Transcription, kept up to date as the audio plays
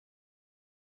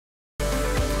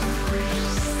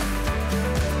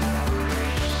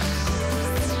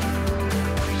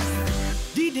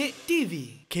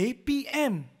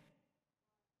KPM.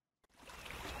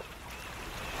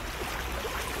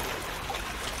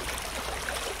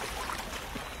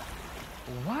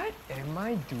 What am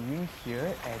I doing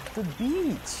here at the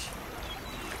beach?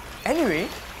 Anyway,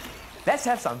 let's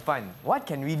have some fun. What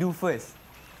can we do first?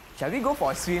 Shall we go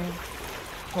for a swim?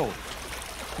 Oh,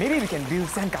 maybe we can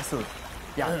build sandcastles.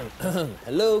 Yeah.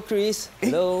 Hello, Chris.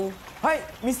 Hello. Hi,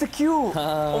 Mr. Q.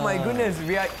 Oh my goodness,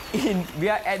 we are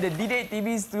at the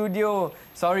EduwebTV studio.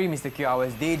 Sorry, Mr. Q, I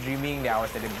was daydreaming that I was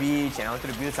at the beach and I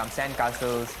wanted to build some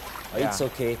sandcastles. It's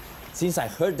okay. Since I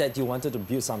heard that you wanted to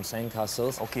build some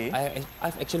sandcastles, okay.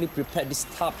 I've actually prepared this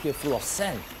tub here full of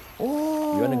sand.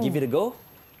 Oh. You want to give it a go?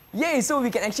 Yay, so we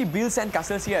can actually build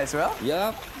sandcastles here as well?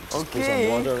 Yeah. Just put some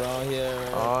water around here.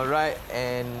 All right,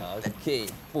 and... Okay,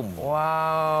 boom.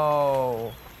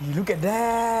 Wow. Look at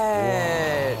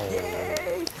that. Wow.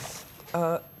 Yay.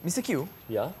 Mr. Q?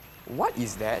 Yeah? What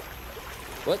is that?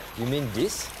 What? You mean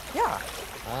this? Yeah.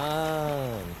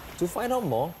 To find out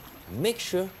more, make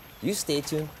sure you stay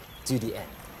tuned to the end.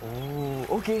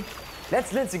 Oh, okay.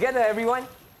 Let's learn together, everyone.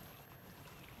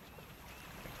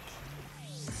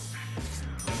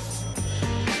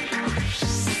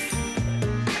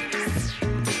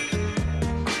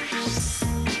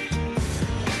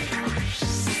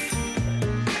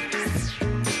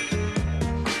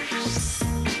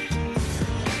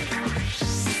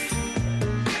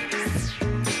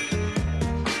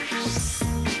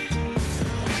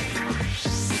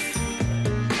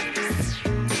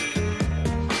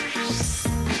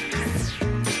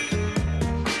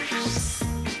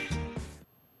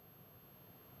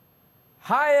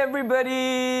 Hi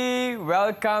everybody!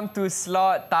 Welcome to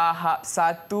slot Tahap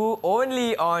 1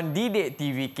 only on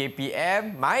EduwebTV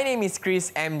KPM. My name is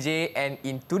Chris MJ and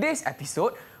in today's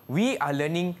episode, we are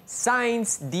learning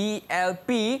Science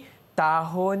DLP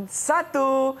Tahun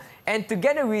 1. And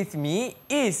together with me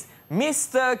is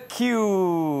Mr.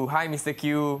 Q. Hi Mr.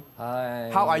 Q. Hi.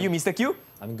 How are you Mr. Q?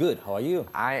 I'm good. How are you?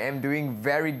 I am doing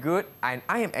very good and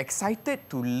I am excited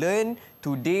to learn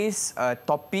today's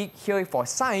topic here for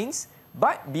science.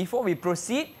 But before we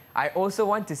proceed, I also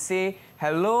want to say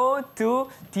hello to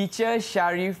Teacher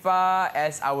Sharifah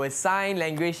as our sign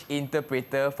language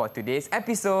interpreter for today's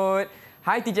episode.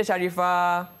 Hi, Teacher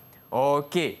Sharifah.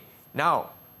 Okay, now,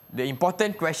 the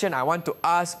important question I want to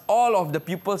ask all of the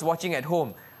pupils watching at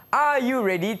home. Are you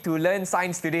ready to learn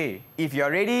science today? If you're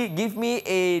ready, give me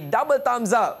a double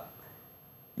thumbs up.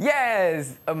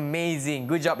 Yes! Amazing.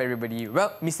 Good job, everybody.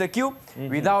 Well, Mr. Q,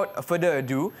 without further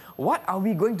ado, what are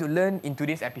we going to learn in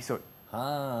today's episode?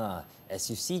 As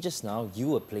you see just now, you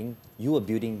were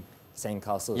building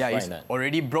sandcastles, yeah, right? It's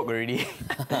already broke already.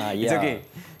 Yeah. It's okay.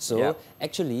 So,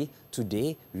 actually,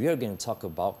 today, we are going to talk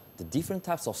about the different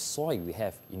types of soil we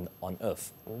have on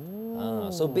Earth.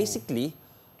 So, basically,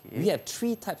 we have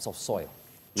 3 types of soil,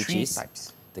 which is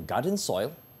the garden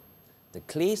soil, the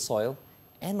clay soil,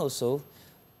 and also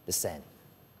the sand.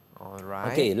 All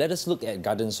right. Okay, let us look at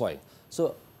garden soil.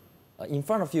 So, in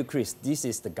front of you, Chris, this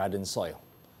is the garden soil.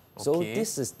 So,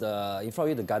 this is in front of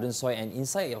you, the garden soil, and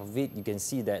inside of it, you can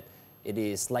see that it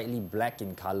is slightly black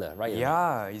in color, right?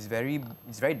 Yeah, it's very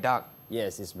dark.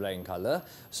 Yes, it's black in color.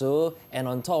 So, and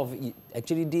on top of it,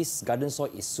 actually, this garden soil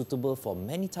is suitable for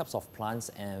many types of plants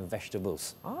and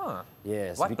vegetables.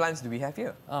 Yes. What plants do we have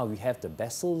here? We have the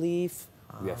basil leaf.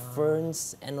 We have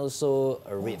ferns and also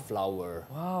a red flower.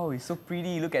 Wow, it's so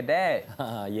pretty. Look at that.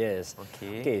 Yes.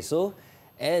 Okay, so,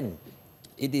 and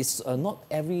it is not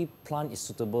every plant is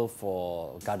suitable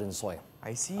for garden soil.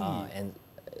 I see. And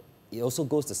it also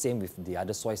goes the same with the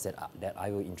other soils that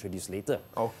I will introduce later.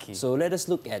 Okay. So let us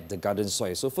look at the garden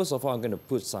soil. So first of all, I'm going to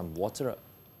put some water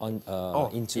on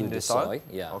into the soil.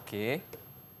 Yeah. Okay.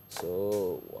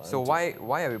 So why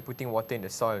are we putting water in the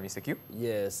soil, Mr. Q?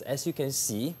 Yes, as you can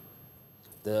see,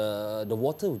 the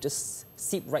water will just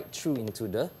seep right through into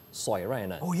the soil,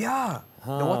 right? Oh yeah,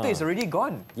 the water is already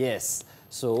gone. Yes,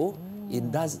 so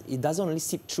it doesn't only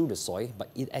seep through the soil,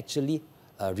 but it actually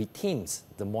retains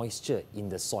the moisture in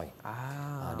the soil.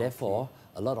 Therefore,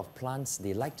 a lot of plants,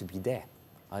 they like to be there.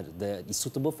 It's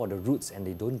suitable for the roots and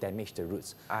they don't damage the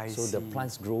roots. So the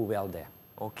plants grow well there.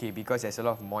 Okay, because there's a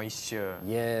lot of moisture.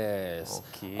 Yes.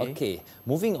 Okay. Okay,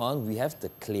 moving on, we have the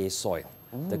clay soil.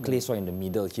 The clay soil in the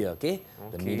middle here, okay?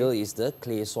 The middle is the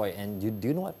clay soil. And do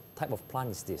you know what type of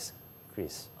plant is this,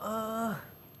 Chris?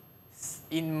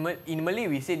 In Malay,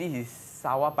 we say this is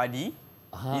sawah padi.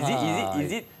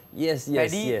 Is it? Yes.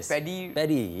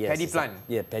 Paddy plant.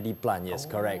 Paddy plant, yes,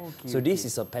 correct. So this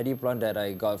is a paddy plant that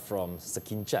I got from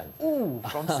Sekinchan. Ooh,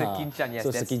 from Sekinchan, yes.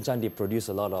 So Sekinchan, they produce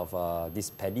a lot of this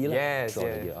paddy. Yes.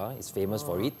 It's famous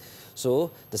for it.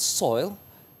 So the soil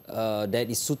that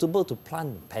is suitable to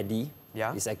plant paddy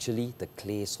Yeah. is actually the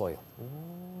clay soil.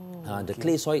 The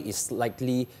clay soil is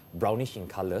slightly brownish in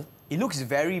color. It looks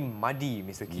very muddy,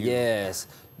 Mr. Q. Yes,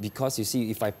 because you see,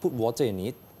 if I put water in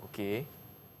it, Okay.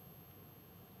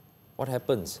 what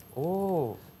happens?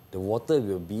 Oh. The water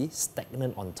will be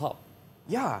stagnant on top.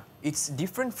 Yeah, it's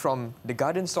different from the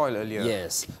garden soil earlier.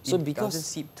 Yes. So It because doesn't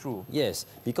seep through. Yes,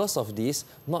 because of this,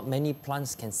 not many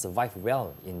plants can survive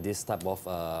well in this type of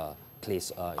clay,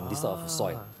 in this type of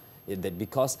soil.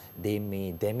 Because they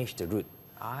may damage the root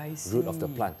of the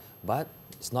plant. But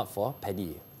it's not for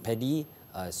paddy. Paddy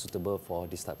is suitable for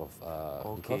this type of.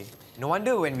 Okay. No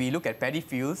wonder when we look at paddy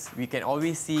fields, we can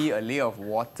always see a layer of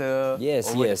water over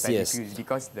the paddy fields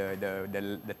because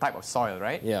the type of soil,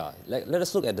 right? Yeah. Let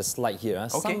us look at the slide here.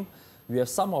 Okay. We have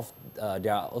some of.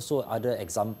 There are also other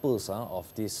examples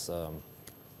of these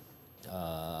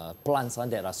plants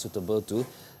that are suitable to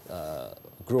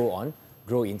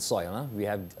grow in soil. We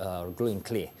have grow in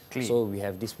clay. So we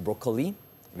have this broccoli,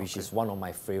 which is one of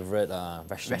my favorite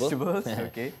vegetables.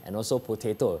 Okay. And also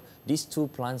potato. These two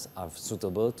plants are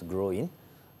suitable to grow in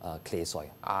clay soil.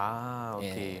 Ah,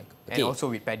 okay. And And also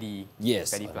with paddy.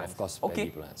 Yes, paddy plants. of course, paddy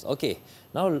plants. Okay,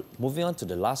 now moving on to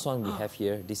the last one we have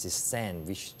here. This is sand,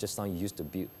 which just now you used to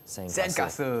build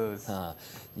Sandcastles.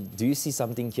 Do you see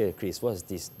something here, Chris? What is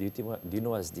this? Do you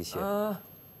know what is this here?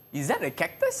 Is that a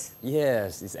cactus?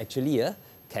 Yes, it's actually a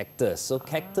cactus. So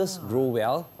cactus grow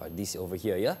well, or this over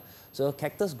here, yeah? So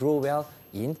cactus grow well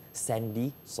in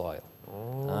sandy soil.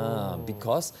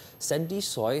 Because sandy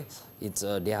soil,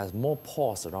 there are more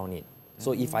pores around it.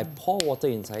 So if I pour water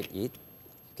inside it,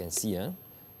 you can see,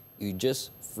 you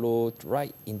just float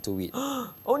right into it.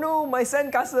 Oh no, my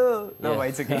sandcastle! No, but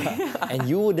it's okay. And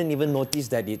you wouldn't even notice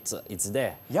that it's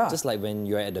there. Yeah. Just like when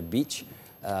you're at the beach,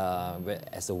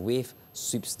 as a wave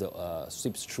sweeps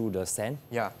through the sand.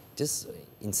 Yeah. Just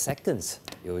in seconds,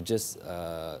 it will just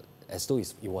as though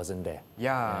it wasn't there.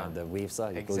 Yeah. The waves go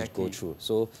Exactly. through.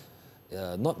 So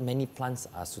not many plants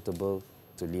are suitable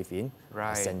to live in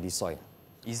sandy soil.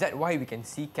 Is that why we can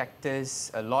see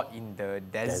cactus a lot in the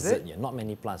desert? Yeah, not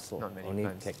many plants, so Not many only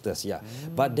plants. cactus, yeah.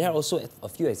 But there are also a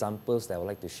few examples that I would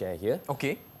like to share here.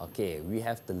 Okay. Okay, we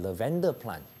have the lavender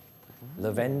plant.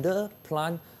 Lavender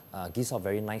plant gives out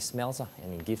very nice smells,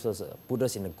 and it gives us, put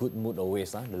us in a good mood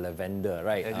always, the lavender,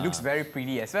 right? It looks very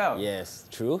pretty as well. Yes,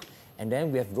 true. And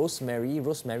then we have rosemary.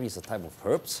 Rosemary is a type of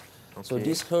herbs. So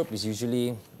this herb is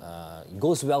usually,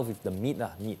 goes well with the meat.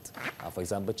 For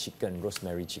example, chicken,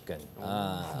 rosemary chicken.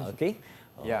 Okay?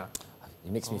 Yeah.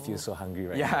 It makes me feel so hungry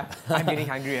right Yeah, now. I'm getting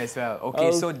hungry as well.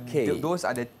 Okay, so Okay. those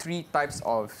are the three types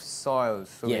of soil.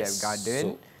 So we have Yes,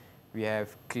 garden, we have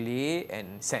clay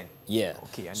and sand. Yeah.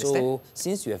 Okay, understand. So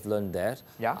since you have learned that,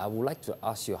 Yeah. I would like to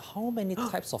ask you, how many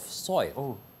types of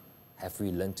soil have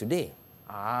we learned today?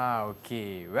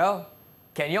 Okay. Well,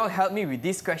 can you all help me with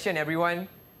this question, everyone?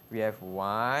 We have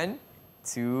 1,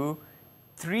 2,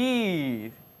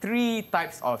 3. 3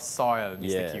 types of soil,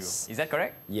 Mr. Q. Yes. Is that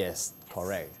correct? Yes,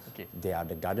 correct. Okay. They are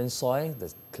the garden soil,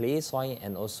 the clay soil,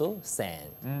 and also sand.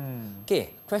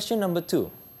 Okay, question number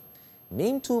 2.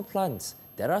 Name 2 plants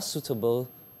that are suitable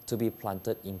to be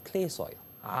planted in clay soil.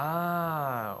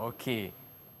 Okay.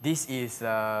 This is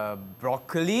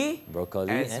broccoli.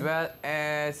 Broccoli as and- well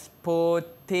as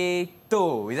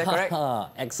potato. Is that correct?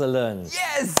 Excellent.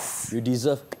 Yes! You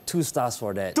deserve 2 stars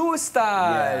for that. 2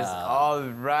 stars. Yeah. All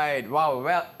right. Wow.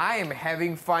 Well, I am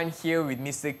having fun here with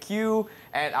Mr. Q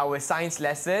at our science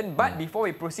lesson. But before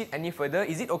we proceed any further,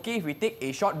 is it okay if we take a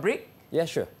short break? Yeah,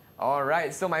 sure. All right.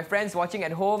 So my friends watching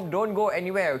at home, don't go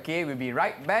anywhere, okay? We'll be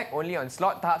right back only on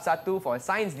slot Tahap 1 for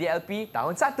Sains DLP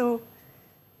Tahun 1.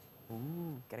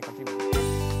 Can I continue?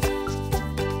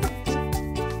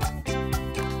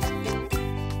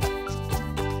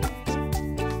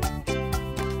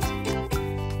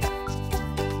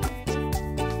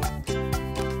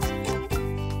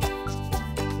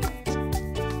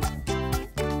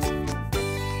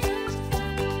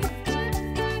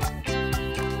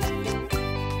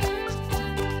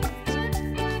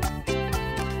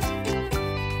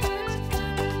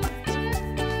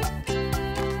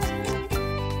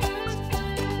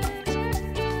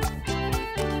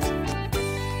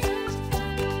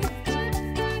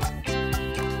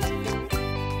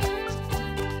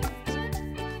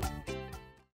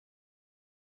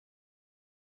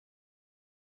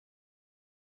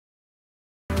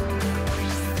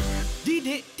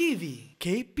 EduwebTV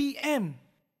KPM.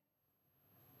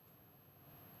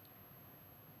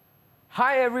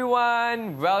 Hi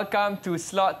everyone, welcome to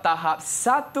slot Tahap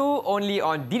 1 only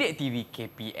on EduwebTV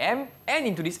KPM. And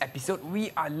in today's episode,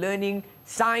 we are learning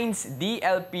Sains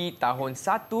DLP Tahun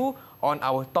 1 on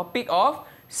our topic of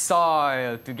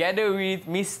soil together with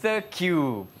Mr.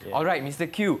 Q. Yeah. All right,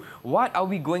 Mr. Q, what are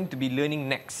we going to be learning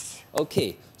next?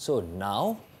 Okay, so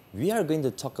now we are going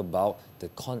to talk about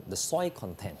the soil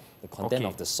content, the content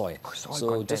of the soil. Soil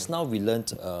content. Just now we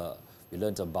learned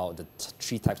about the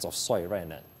three types of soil, right,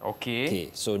 Nat? Okay. Okay,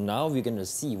 so now we're going to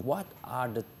see what are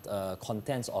the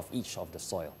contents of each of the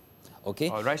soil. Okay.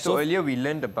 All right. So earlier we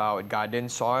learned about garden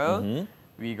soil.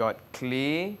 We got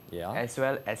clay, Yeah. as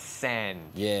well as sand.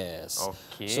 Yes.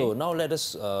 Okay. So now let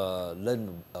us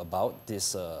learn about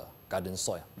this garden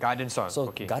soil. Garden soil. So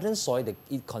okay. garden soil,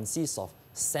 it consists of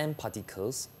sand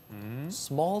particles,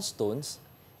 small stones,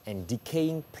 and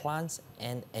decaying plants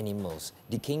and animals.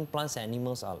 Decaying plants and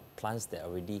animals are plants that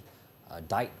already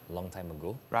died a long time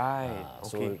ago. Right.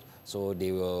 Okay. So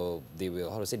they will they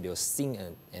will sink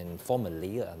and form a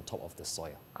layer on top of the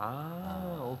soil.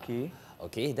 Okay.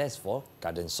 Okay, that's for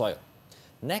garden soil.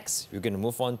 Next, we're going to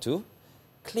move on to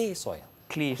clay soil.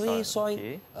 Clay soil,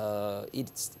 okay.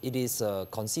 It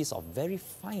consists of very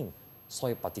fine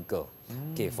soil particle.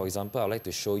 Okay, for example, I'd like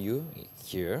to show you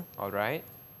here. All right.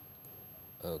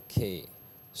 Okay,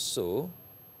 so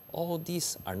all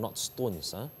these are not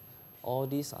stones. All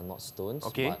these are not stones,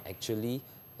 Okay. but actually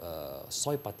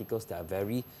soil particles that are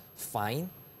very fine.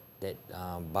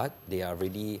 But they are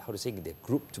really, they're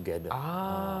grouped together.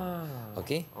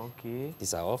 Okay. Okay.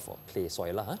 These are all for clay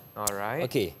soil. All right.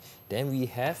 Okay, then we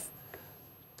have,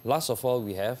 last of all,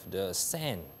 we have the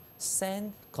sand.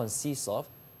 Sand consists of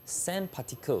sand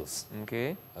particles.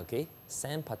 Okay. Okay,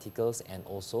 sand particles and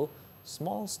also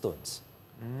small stones.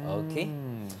 Okay,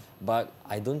 but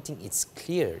I don't think it's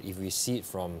clear if we see it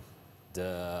from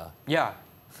the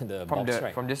the from box, the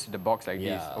right? from this the box like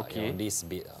this. Yeah, Okay. on this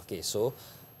bit. Okay, so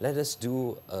let us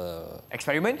do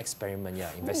Experiment.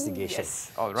 investigation.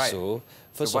 Yes. All right. So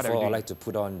first what of are we all, I'd doing? like to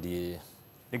put on the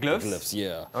gloves. gloves,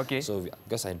 yeah. Okay. So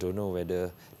because I don't know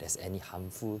whether there's any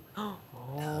harmful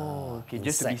Okay.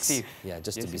 Just to be insects. safe. Yeah,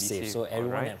 just to be safe. So All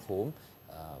everyone right. at home,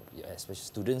 especially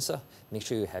students, make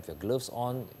sure you have your gloves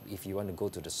on if you want to go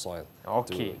to the soil.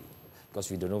 Okay. Because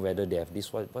we don't know whether they have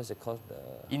this, what's it called?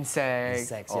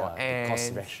 Insects or They cause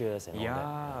ants. rashes and all that.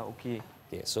 Yeah. Okay.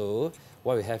 Okay, so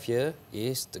what we have here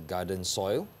is the garden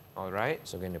soil. All right.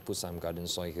 So we're going to put some garden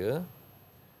soil here.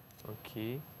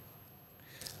 Okay.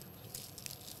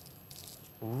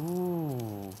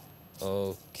 Ooh.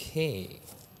 Okay.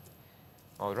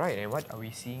 All right. And what are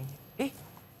we seeing?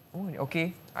 Oh,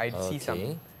 okay. I see some.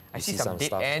 Okay. I You see see some some dead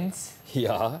stuff. ants.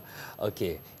 Yeah.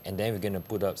 Okay. And then we're going to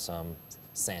put up some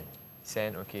sand.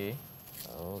 Sand. Okay.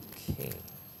 Okay.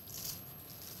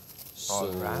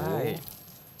 All right.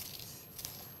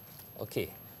 Okay.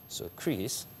 So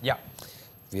Chris, Yeah.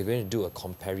 we're going to do a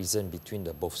comparison between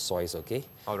the both soils. Okay.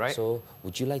 All right. So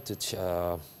would you like to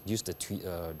use the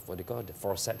what do you call it, the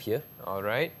forceps here? All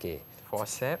right. Okay.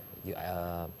 Forceps. You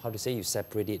you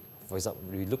separate it. For example,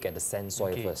 we look at the sand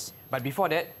soil Okay. first. But before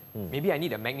that, maybe I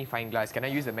need a magnifying glass. Can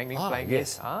I use the magnifying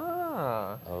glass?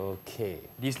 yes. Okay.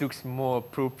 This looks more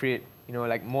appropriate. You know,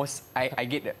 like I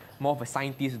get more of a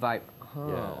scientist vibe.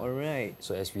 Yeah. All right.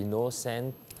 So as we know,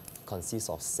 sand consists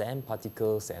of sand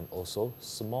particles and also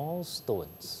small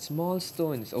stones. Small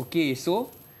stones. Okay, so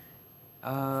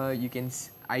you can.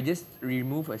 I just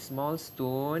remove a small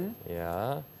stone.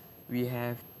 Yeah. We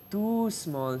have 2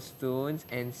 small stones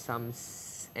and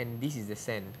and this is the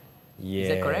sand. Yes. Is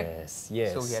that correct?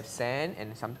 Yes. So we have sand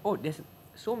and some. Oh, there's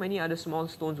so many other small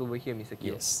stones over here, Mr.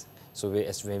 Kyo. Yes. So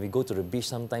when we go to the beach,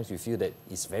 sometimes we feel that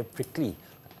it's very prickly,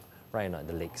 right? Not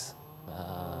the legs.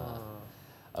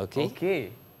 Okay. Okay.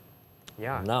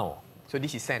 Yeah. Now, So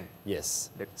this is sand. yes,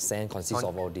 The sand consists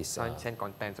of all this. Sand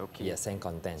contents. Okay. Yeah, sand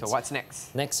contents. So what's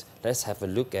next? Next? Let's have a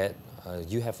look at.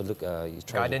 You have a look. You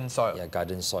try Garden soil. Yeah,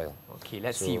 garden soil. Okay,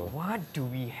 let's see. So- What do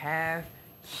we have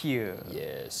here?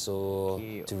 Yeah. So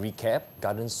Okay. to recap,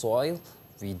 garden soil,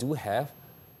 we do have.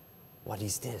 What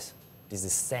is this? This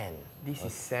is sand. This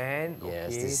is sand. Yes,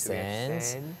 Okay, this is so we have sand.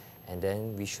 sand. And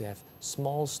then we should have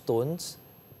small stones.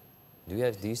 Do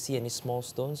you see any small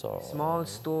stones or Small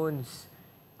stones.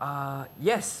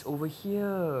 Yes, over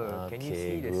here. Can you Okay,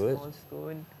 see the good. small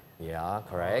stone? Yeah,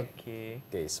 correct. Okay.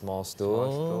 Okay, small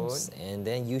Small stones, and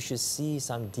then you should see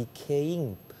some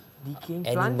decaying. Decaying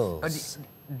Animals. plants?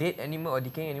 Dead animal or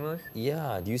decaying animals?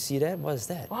 Yeah, do you see that? What is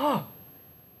that? Oh,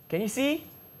 can you see?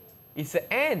 It's an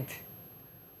ant.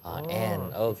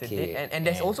 Ant. It's a dead Okay. ant. And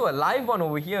there's also a live one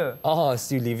over here. Oh,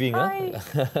 still living, Hi.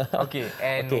 huh? Okay,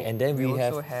 and, Okay, and then we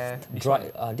also have this dry.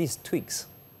 one. These twigs.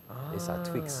 These are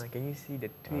twigs. Can you see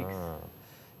the twigs?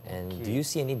 And do Okay. you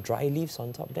see any dry leaves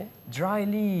on top there? Dry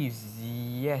leaves.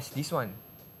 Yes, this one.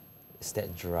 Is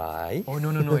that dry? Oh, no,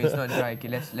 it's not dry. Okay,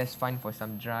 let's find for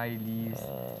some dry leaves.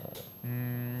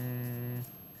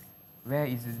 Where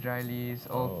is the dry leaves?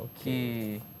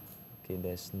 Okay. Okay,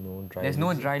 there's no dry There's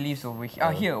leaves. no dry leaves over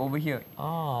here. Here, over here.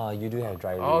 Ah, you do have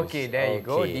dry leaves. Okay, there you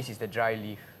go. This is the dry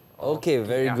leaf. Okay,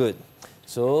 very good.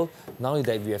 So now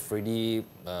that we have already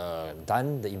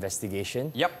done the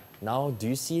investigation, Yep. now do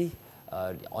you see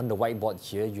on the whiteboard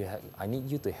here? I need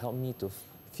you to help me to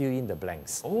fill in the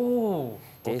blanks. Oh,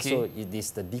 okay. So it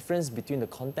is the difference between the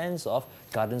contents of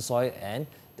garden soil and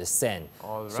the sand.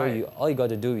 All So right. all you got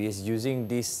to do is using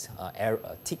this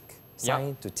tick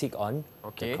sign to tick on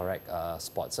the correct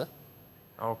spots.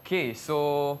 Okay,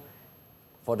 so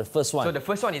for the first one. So the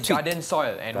first one is garden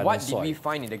soil. And Garden what soil. did we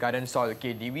find in the garden soil?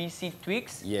 Okay, did we see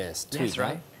twigs? Yes, twig. Yes,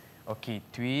 right? Okay,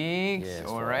 twigs. Yes,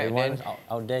 all for right. everyone Then,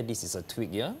 out there, this is a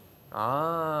twig, yeah?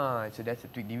 so that's a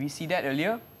twig. Did we see that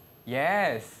earlier?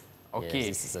 Yes. Okay. Yes,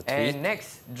 this is a twig. And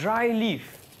next, dry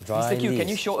leaf. Dry Mr. Q, can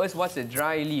you leaf. show us what's a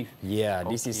dry leaf? Yeah,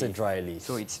 this is a Okay. dry leaf.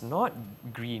 So it's not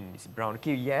green, it's brown.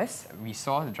 Okay, yes, we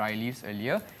saw the dry leaves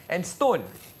earlier. And stone.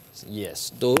 Yes,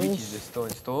 Which stones. is the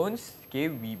stones. Okay,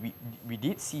 we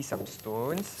did see some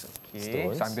stones. Okay,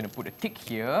 Stones. so I'm going to put a tick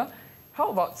here. How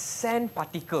about sand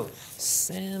particles?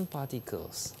 Sand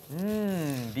particles.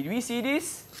 Did we see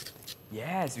this?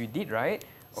 Yes, we did, right?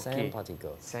 Sand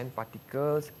particles. Sand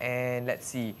particles. And let's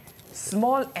see.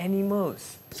 Small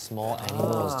animals. Small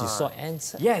animals. You saw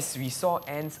ants? Yes, we saw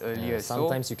ants earlier.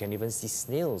 Sometimes you can even see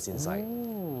snails inside.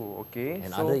 Ooh, okay.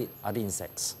 And so, other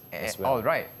insects as well. all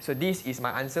right. So this is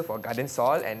my answer for garden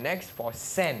soil. And next for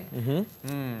sand.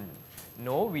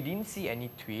 No, we didn't see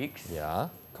any twigs. Yeah,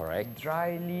 correct.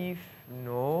 Dry leaf,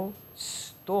 no.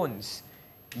 Stones.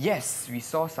 Yes, we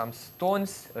saw some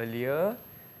stones earlier.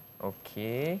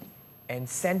 Okay. And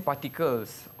sand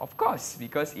particles. Of course,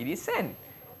 because it is sand.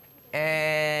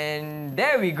 And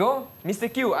there we go.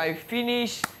 Mr. Q, I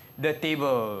finished the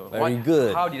table. Very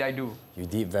good. How did I do? You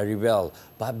did very well.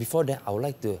 But before that, I would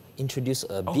like to introduce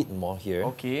a bit more here.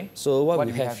 Okay. So what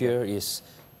do we have here is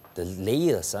the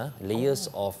layers, layers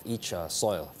of each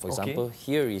soil. For example,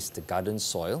 here is the garden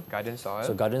soil. Garden soil.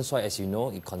 So garden soil, as you know,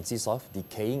 it consists of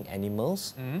decaying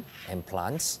animals and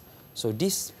plants. So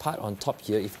this part on top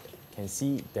here, if you can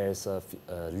see, there's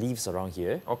leaves around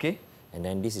here. Okay. And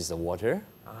then this is the water.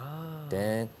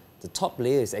 Then the top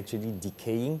layer is actually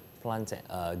decaying plants,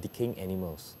 decaying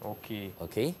animals. Okay.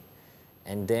 Okay.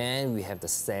 And then we have the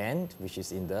sand, which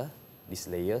is in this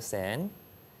layer, sand.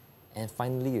 And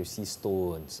finally, you see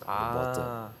stones at the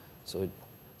bottom. So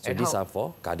And these how- are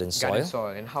for garden soil. Garden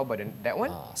soil. And how about that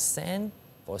one? Sand,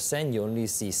 for sand, you only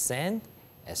see sand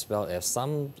as well as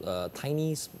some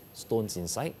tiny stones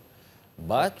inside.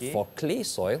 But Okay. for clay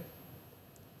soil,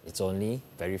 it's only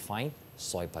very fine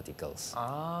soil particles.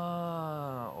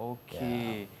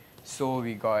 Okay. So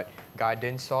we got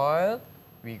garden soil,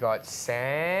 we got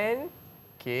sand.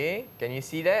 Okay, can you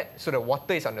see that? So the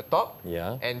water is on the top,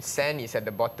 Yeah. and sand is at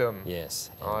the bottom. Yes.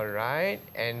 All right,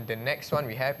 and the next one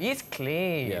we have is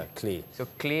clay. Yeah, clay. So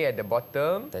clay at the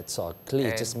bottom. That's all. Clay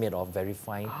And- is just made of very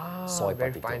fine soil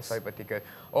very particles. fine soil particles.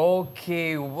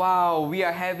 Okay, wow, we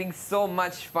are having so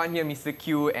much fun here, Mr.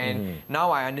 Q, and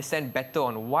now I understand better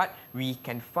on what we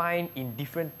can find in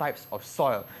different types of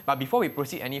soil. But before we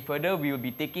proceed any further, we will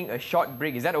be taking a short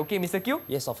break. Is that okay, Mr. Q?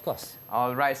 Yes, of course.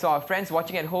 All right, so our friends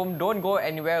watching at home, don't go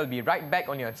anywhere. We'll be right back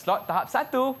on your slot Tahap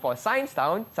 1 for Science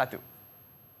Town 1.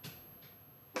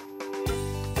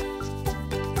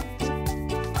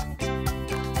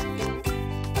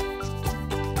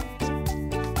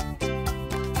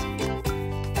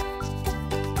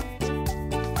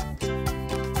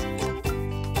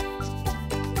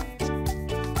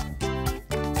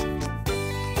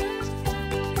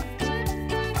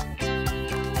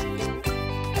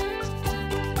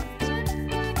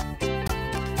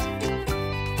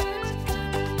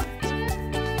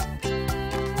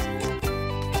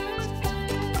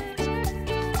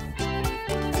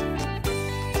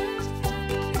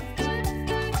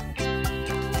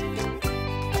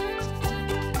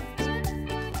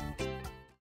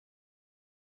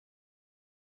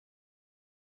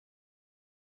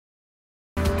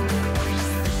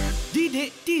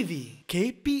 EduwebTV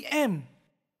KPM.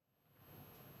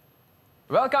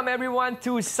 Welcome everyone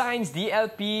to Science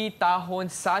DLP Tahun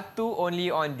 1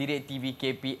 only on EduwebTV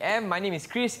KPM. My name is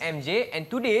Chris MJ and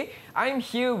today I'm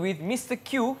here with Mr.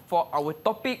 Q for our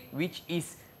topic which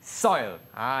is soil.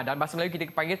 Dan bahasa Melayu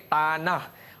kita panggil tanah.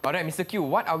 Alright, Mr. Q,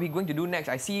 what are we going to do next?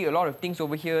 I see a lot of things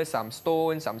over here, some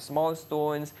stones, some small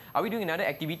stones. Are we doing another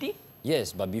activity?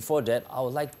 Yes, but before that, I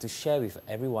would like to share with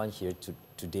everyone here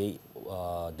today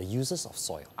the uses of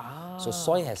soil. So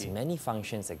soil has many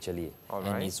functions actually,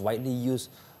 and it's widely used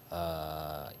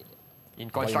in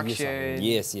construction.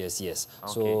 Yes. Okay.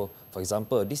 So, for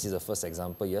example, this is the first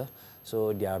example here.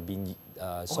 So, they are being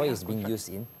soil is being used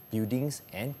in buildings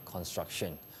and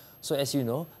construction. So, as you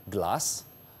know, glass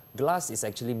is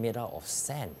actually made out of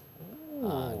sand.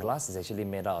 Glass is actually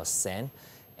made out of sand,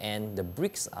 and the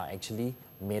bricks are actually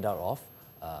made out of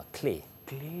clay.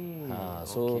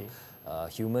 So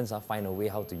humans find a way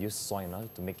how to use soil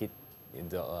to make it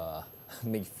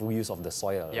make full use of the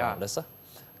soil around us.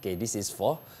 Okay, this is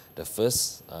for the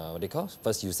first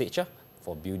first usage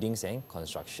for buildings and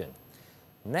construction.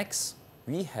 Next,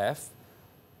 we have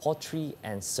pottery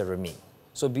and ceramic.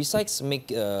 So besides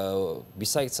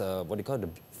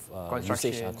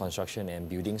usage construction and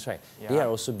buildings, right? They are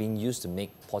also being used to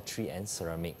make pottery and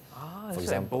ceramic. For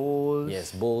example, bowls.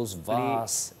 Yes, bowls,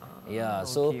 vase.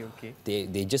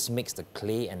 They just mix the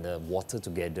clay and the water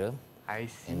together. I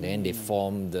see. And then they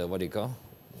form the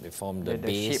they form the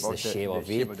base, the shape of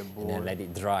it, and then let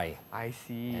it dry. I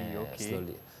see.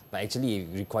 Slowly. But actually, it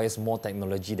requires more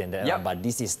technology than that. But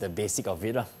this is the basic of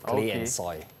it, clay and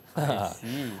soil. I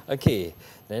see. Okay,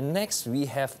 then next we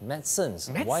have medicines.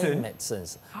 Why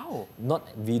medicines? How?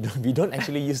 We don't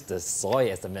actually use the soil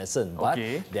as the medicine, but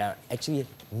there are actually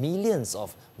millions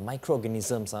of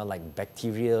microorganisms like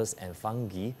bacteria and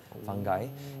fungi.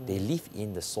 They live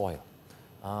in the soil.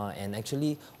 And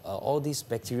actually, all these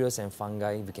bacteria and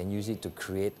fungi, we can use it to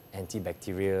create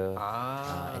antibacterial,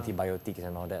 antibiotics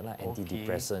and all that,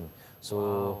 antidepressant.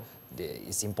 So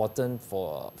it's important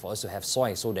for us to have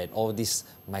soil so that all these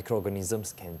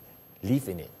microorganisms can live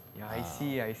in it. Yeah,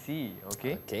 I see.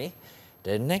 Okay.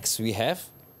 Then next we have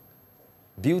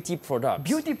beauty products.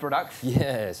 Beauty products?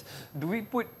 Yes. Do we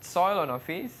put soil on our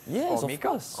face? Yes, for makeup?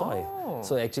 Of course, soil.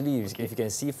 So actually, if you can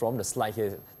see from the slide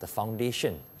here, the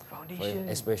foundation.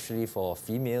 Especially for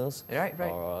females,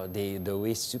 or they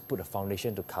always put a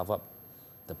foundation to cover up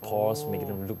the pores, make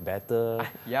them look better.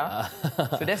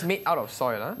 So that's made out of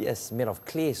soil, huh? Yes, made of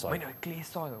clay soil. Made of clay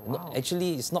soil. Wow. No,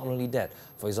 actually, it's not only that.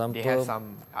 For example, they have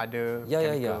some other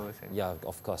chemicals. Yeah,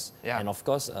 of course. And of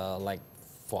course, like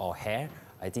for our hair,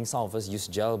 I think some of us use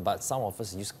gel, but some of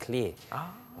us use clay.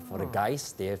 For the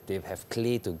guys, they have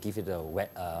clay to give it a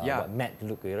wet, matte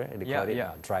look, right? They call it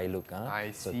a dry look.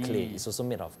 I so see. Clay, it's also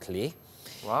made of clay.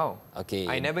 Wow. Okay.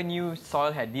 I never knew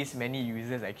soil had this many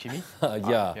uses actually.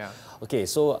 Okay,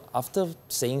 so after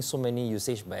saying so many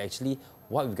usage, but actually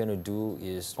what we're going to do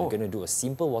is we're going to do a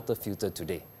simple water filter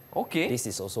today. Okay. This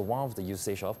is also one of the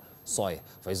usage of soil.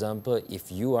 For example,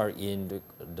 if you are in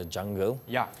the jungle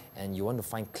and you want to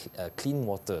find clean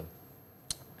water,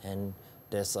 and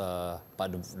there's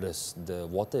but the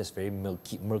water is very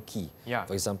murky.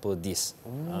 For example, this.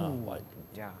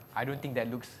 I don't think that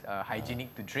looks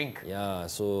hygienic to drink.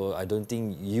 So I don't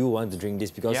think you want to drink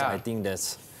this because I think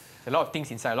there's a lot of things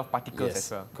inside, a lot of particles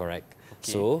as well. Correct.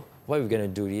 So what we're going to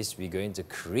do is we're going to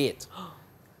create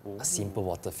a simple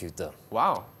water filter.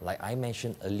 Wow. Like I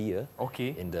mentioned earlier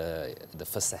in the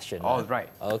first session. All right.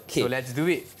 Okay. So let's do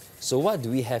it. So what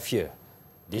do we have here?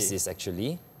 This is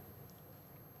actually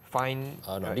fine.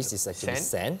 This is actually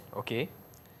sand. Okay.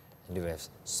 And we have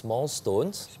small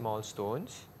stones. Small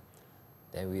stones.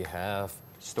 Then we have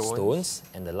stones.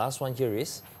 And the last one here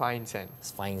is fine sand.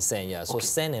 Fine sand, So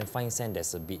sand and fine sand,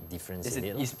 there's a big difference in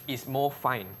it. It's more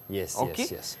fine. Yes.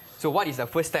 So what is the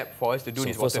first step for us to do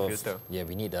this water filter?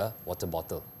 We need a water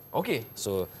bottle. Okay.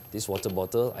 So this water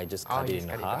bottle, I just cut it in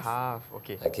half.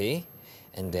 Okay.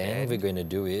 And then we're going to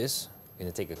do is we're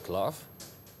going to take a cloth.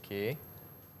 Okay.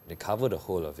 To cover the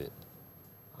whole of it.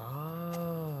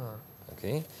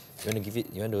 Okay. You want to give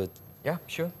it? You want to? Yeah,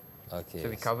 sure. Okay. So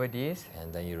we cover this.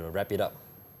 And then you wrap it up.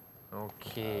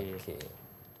 Okay.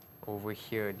 Over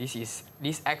here, this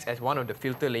acts as one of the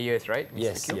filter layers, right?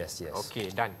 Yes. Okay,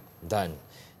 done. Done.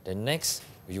 Then next,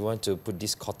 you want to put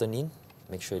this cotton in.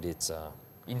 Make sure it's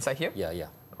inside here. Yeah.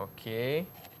 Okay.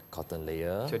 Cotton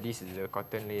layer. So this is the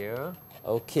cotton layer.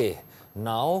 Okay.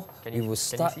 Now we will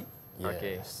start. Can you see?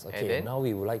 Yes. Okay. Now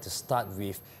we would like to start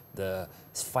with the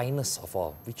finest of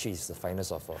all. Which is the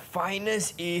finest of all?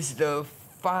 Finest is the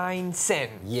fine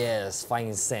sand. Yes,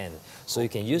 fine sand. So you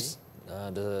can use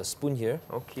the spoon here.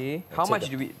 Okay. How much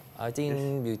do we? I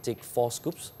think we take 4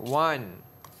 scoops. 1.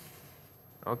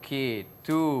 Okay.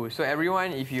 2. So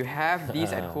everyone, if you have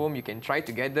these at home, you can try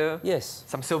together. Yes.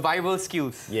 Some survival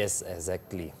skills. Yes,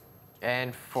 exactly.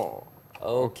 And 4.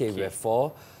 Okay, we have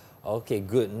 4. Okay,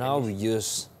 good. Now we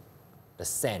use the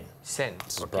sand. This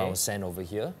is brown sand over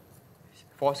here.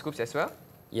 4 scoops as well?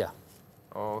 Yeah.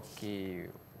 Okay.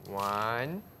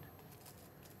 1,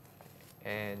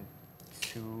 and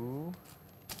 2,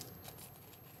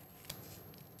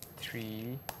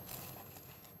 3,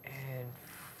 and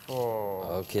 4.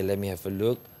 Okay, let me have a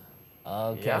look.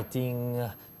 Okay, Yeah. I think...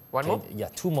 One more? Yeah,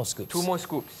 2 more scoops. 2 more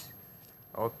scoops.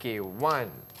 Okay,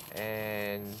 1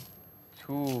 and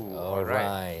 2. All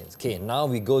right. Okay, now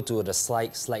we go to the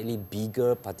slightly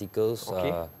bigger particles,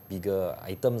 Okay. bigger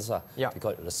items. Yeah. We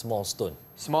call it the small stone.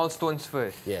 Small stones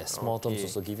first. Yeah, small stones Okay.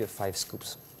 also give you 5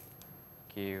 scoops.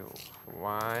 Okay,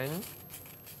 1,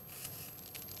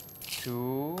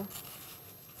 2.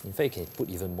 In fact, you can put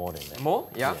even more than that. More?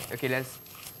 Yeah. Okay,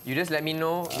 you just let me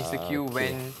know, Mr. Q, okay.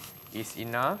 when is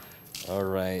enough. All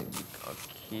right.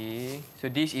 Okay. So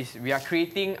we are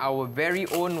creating our very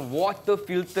own water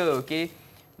filter, okay?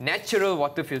 Natural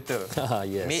water filter.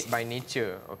 Yes. Made by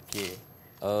nature. Okay.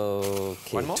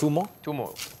 Okay. One more? 2 more? 2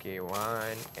 more. Okay,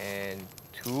 1 and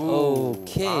 2.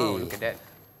 Okay. Wow, look at that.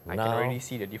 I can Now- already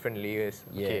see the different layers.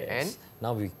 Okay, and Yes.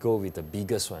 Now we go with the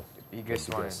biggest one. biggest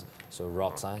one. So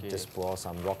rocks, Okay. just pour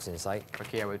some rocks inside.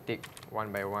 Okay, I will take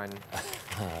one by one.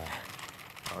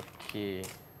 Okay.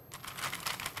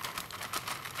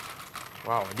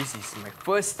 Wow, this is my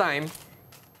first time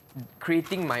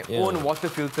creating my Yeah. own water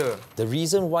filter. The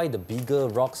reason why the bigger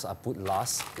rocks are put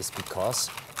last is because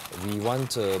we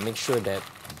want to make sure that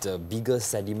the bigger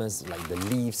sediments, like the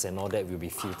leaves and all that, will be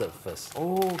filtered first.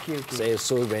 Oh, okay, okay.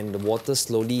 So when the water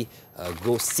slowly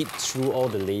seep through all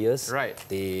the layers, Right.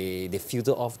 they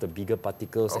filter off the bigger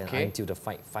particles Okay. and until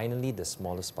finally the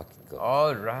smallest particle.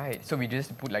 All right. So we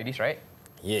just put like this, right?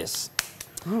 Yes.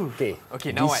 Okay.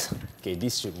 Okay, now what? Okay,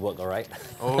 this should work, all right?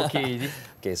 Okay.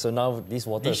 Okay, so now this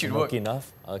water This is should work. milky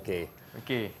enough. Okay.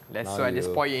 Okay. Now So I just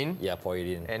you- pour it in, Yeah, pour it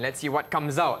in. and let's see what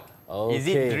comes out. Is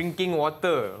it Okay. drinking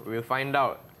water? We'll find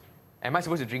out. Am I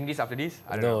supposed to drink this after this?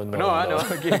 I No, don't know. no, No. no.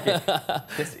 Okay, okay.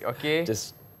 Just okay.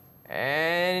 Just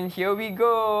And here we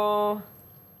go.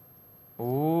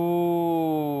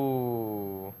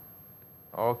 Ooh.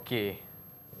 Okay.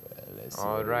 let's see.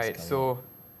 All what is right. coming. So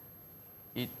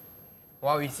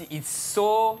wow, it's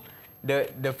so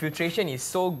the filtration is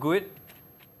so good.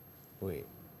 Wait.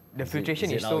 The Is it- filtration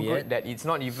is is it so out good yet? that it's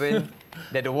not even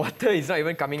that the water is not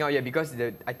even coming out yet because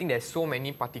I think there's so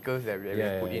many particles that we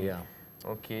have put in. Yeah.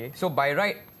 Okay. So by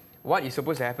right, what is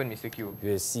supposed to happen, Mr. Q?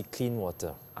 You will see clean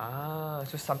water. Ah,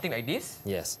 so something like this.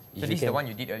 Yes. So this is the one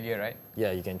you did earlier, right?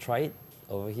 Yeah, you can try it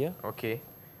over here. Okay.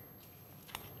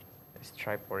 Let's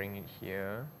try pouring it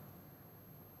here.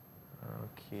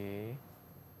 Okay.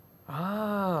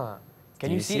 Ah, can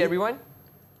Do you you see see it, it? everyone?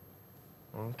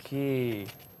 Okay.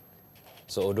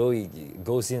 So although it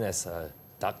goes in as a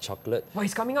dark chocolate, Wow,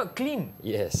 it's coming out clean.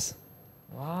 yes.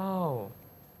 Wow.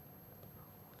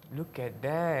 Look at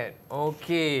that.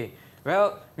 Okay.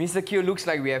 Well, Mr. Q, looks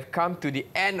like we have come to the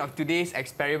end of today's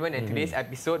experiment and today's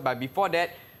episode. But before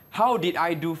that, how did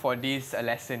I do for this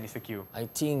lesson, Mr. Q? I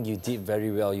think you did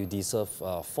very well. You deserve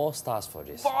 4 stars for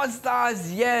this. 4 stars,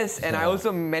 yes. And I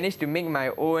also managed to make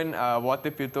my own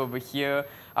water filter over here.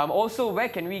 Also, where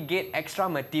can we get extra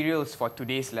materials for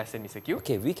today's lesson, Mr. Q?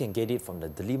 Okay, we can get it from the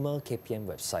Delima KPM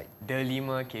website. The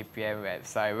 5 KPM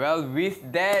website. Well, with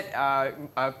that,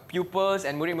 pupils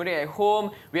and murid-murid at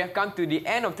home, we have come to the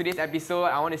end of today's episode.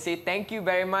 I want to say thank you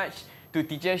very much to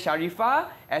teacher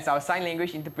Sharifah as our sign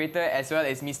language interpreter, as well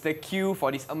as Mr. Q for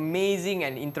this amazing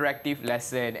and interactive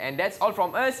lesson. And that's all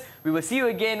from us. We will see you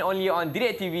again only on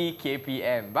EduwebTV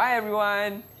KPM. Bye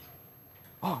everyone.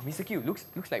 Oh, Mr. Q, looks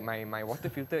like my water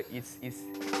filter is